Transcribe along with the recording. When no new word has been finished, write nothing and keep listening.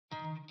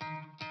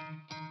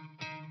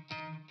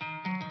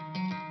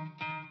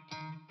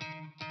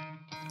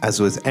As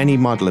with any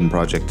modeling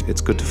project, it's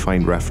good to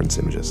find reference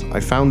images. I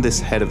found this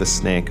head of a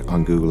snake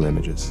on Google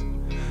Images.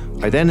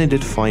 I then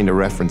needed to find a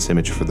reference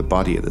image for the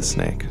body of the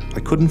snake. I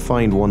couldn't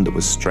find one that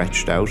was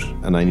stretched out,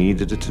 and I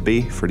needed it to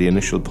be for the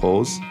initial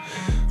pose.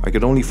 I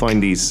could only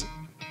find these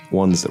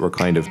ones that were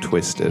kind of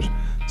twisted.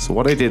 So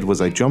what I did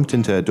was I jumped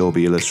into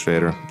Adobe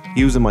Illustrator.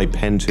 Using my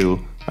pen tool,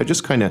 I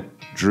just kind of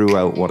drew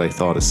out what I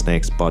thought a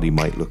snake's body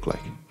might look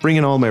like.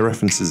 Bringing all my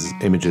references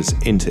images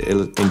into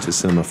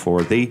Cinema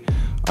 4D,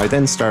 I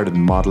then started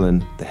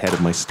modeling the head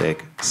of my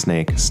snake,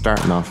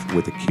 starting off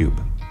with a cube.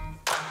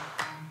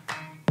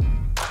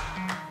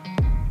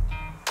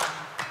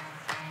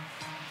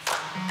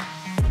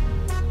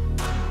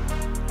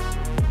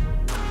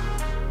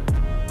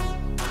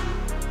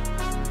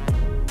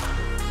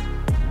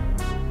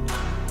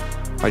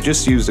 I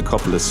just used a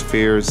couple of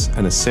spheres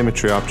and a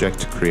symmetry object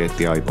to create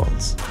the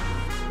eyeballs.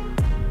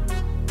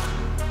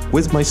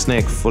 With my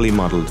snake fully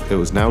modelled, it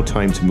was now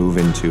time to move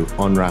into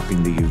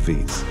unwrapping the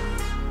UVs.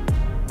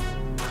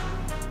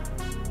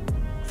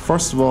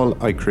 First of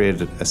all, I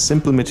created a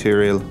simple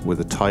material with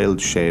a tiled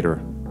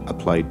shader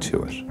applied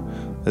to it.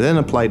 I then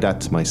applied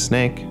that to my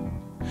snake,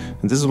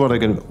 and this is what I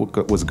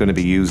was going to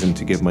be using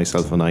to give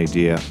myself an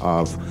idea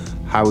of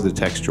how the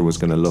texture was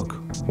going to look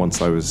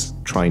once I was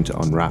trying to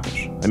unwrap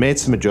it. I made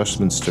some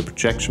adjustments to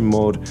projection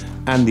mode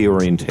and the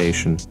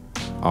orientation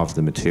of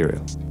the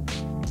material.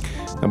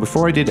 Now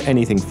before I did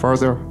anything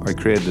further, I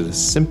created a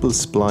simple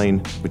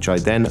spline which I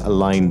then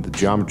aligned the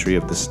geometry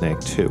of the snake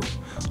to.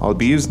 I'll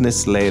be using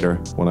this later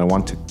when I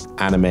want to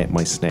animate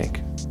my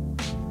snake.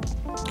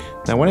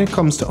 Now when it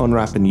comes to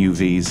unwrapping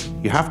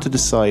UVs, you have to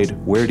decide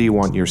where do you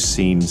want your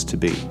seams to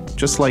be.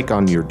 Just like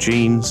on your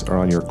jeans or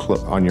on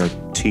your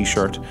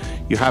t-shirt,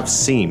 you have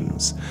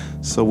seams.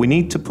 So we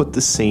need to put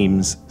the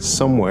seams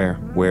somewhere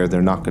where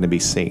they're not going to be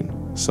seen.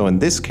 So in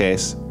this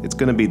case, it's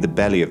going to be the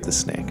belly of the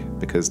snake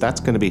because that's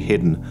going to be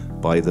hidden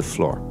by the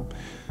floor.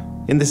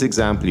 In this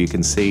example, you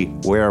can see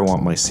where I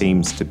want my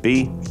seams to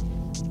be.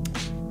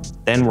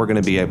 Then we're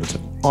going to be able to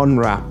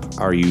unwrap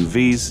our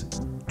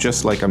UVs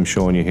just like I'm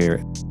showing you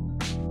here.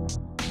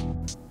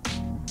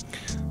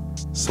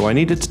 So I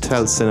needed to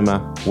tell Cinema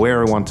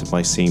where I wanted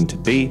my seam to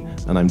be,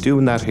 and I'm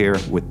doing that here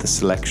with the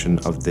selection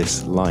of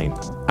this line.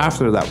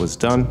 After that was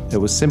done, it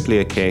was simply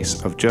a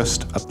case of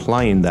just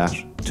applying that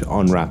to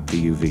unwrap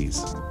the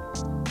UVs.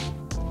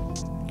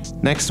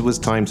 Next it was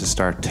time to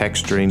start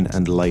texturing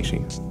and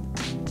lighting.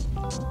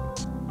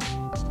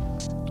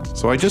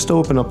 So I just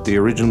opened up the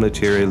original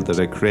material that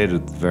I created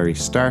at the very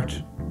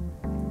start,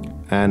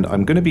 and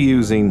I'm going to be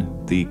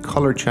using the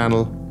color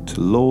channel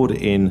to load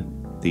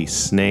in the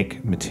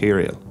snake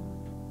material.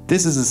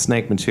 This is a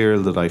snake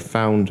material that I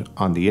found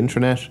on the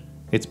internet.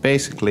 It's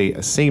basically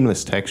a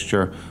seamless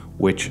texture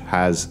which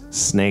has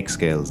snake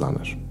scales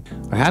on it.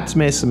 I had to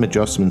make some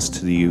adjustments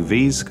to the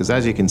UVs because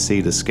as you can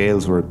see the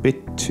scales were a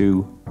bit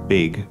too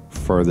big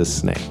for the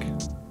snake.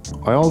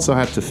 I also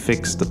had to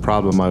fix the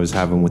problem I was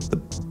having with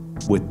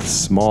the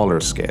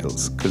smaller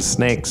scales because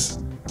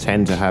snakes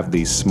tend to have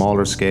these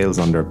smaller scales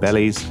on their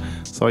bellies,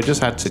 so I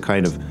just had to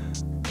kind of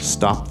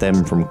stop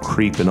them from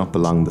creeping up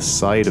along the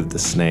side of the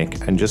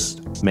snake and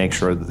just make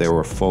sure that they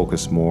were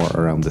focused more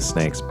around the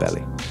snake's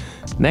belly.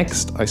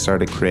 Next, I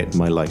started creating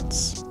my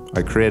lights.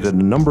 I created a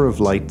number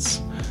of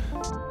lights,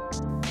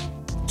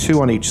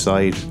 2 on each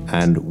side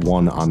and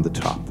 1 on the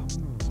top.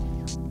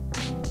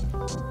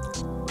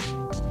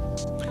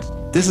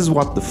 This is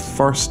what the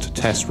first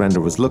test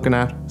render was looking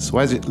like, so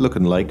as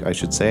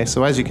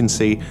you can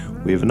see,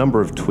 we have a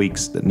number of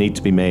tweaks that need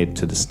to be made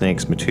to the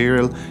snake's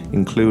material,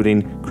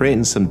 including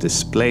creating some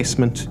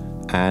displacement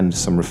and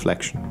some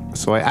reflection.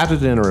 So I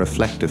added in a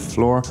reflective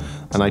floor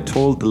and I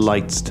told the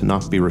lights to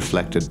not be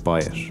reflected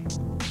by it.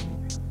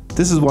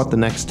 This is what the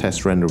next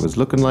test render was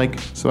looking like.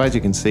 So as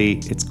you can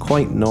see, it's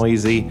quite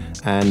noisy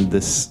and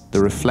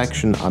the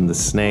reflection on the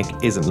snake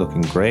isn't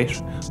looking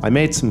great. I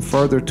made some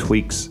further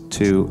tweaks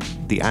to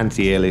the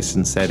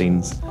anti-aliasing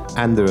settings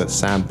and the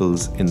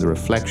samples in the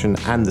reflection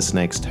and the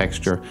snake's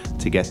texture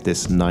to get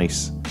this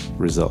nice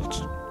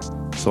result.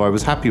 So I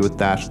was happy with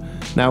that.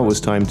 Now it was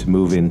time to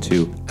move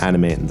into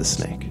animating the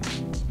snake.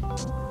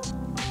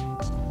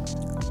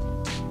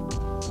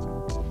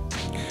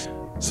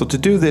 So to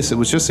do this, it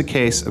was just a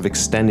case of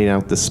extending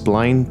out the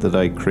spline that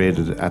I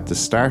created at the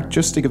start,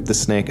 just to give the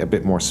snake a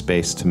bit more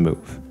space to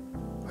move.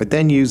 I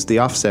then used the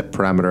offset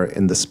parameter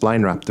in the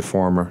spline wrap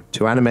deformer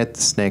to animate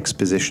the snake's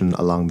position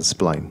along the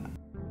spline.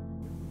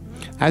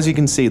 As you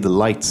can see, the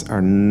lights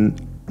are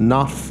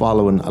not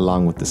following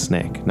along with the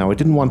snake. Now I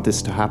didn't want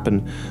this to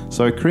happen,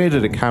 so I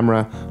created a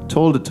camera,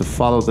 told it to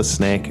follow the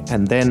snake,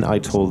 and then I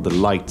told the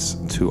lights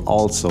to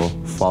also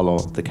follow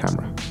the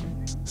camera.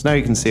 So now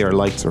you can see our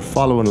lights are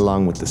following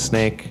along with the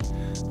snake.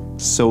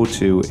 So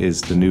too is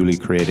the newly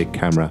created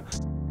camera.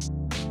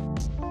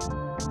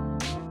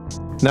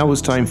 Now it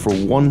was time for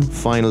one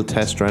final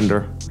test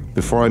render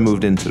before I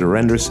moved into the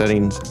render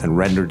settings and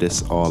rendered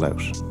this all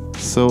out.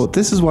 So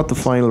this is what the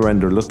final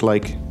render looked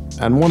like.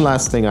 And one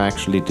last thing I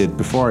actually did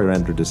before I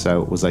rendered this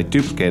out was I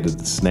duplicated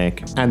the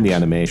snake and the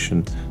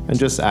animation and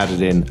just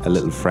added in a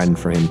little friend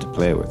for him to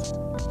play with.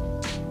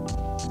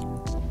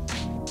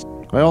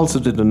 I also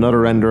did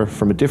another render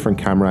from a different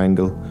camera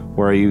angle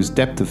where I used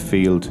depth of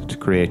field to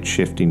create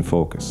shifting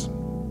focus.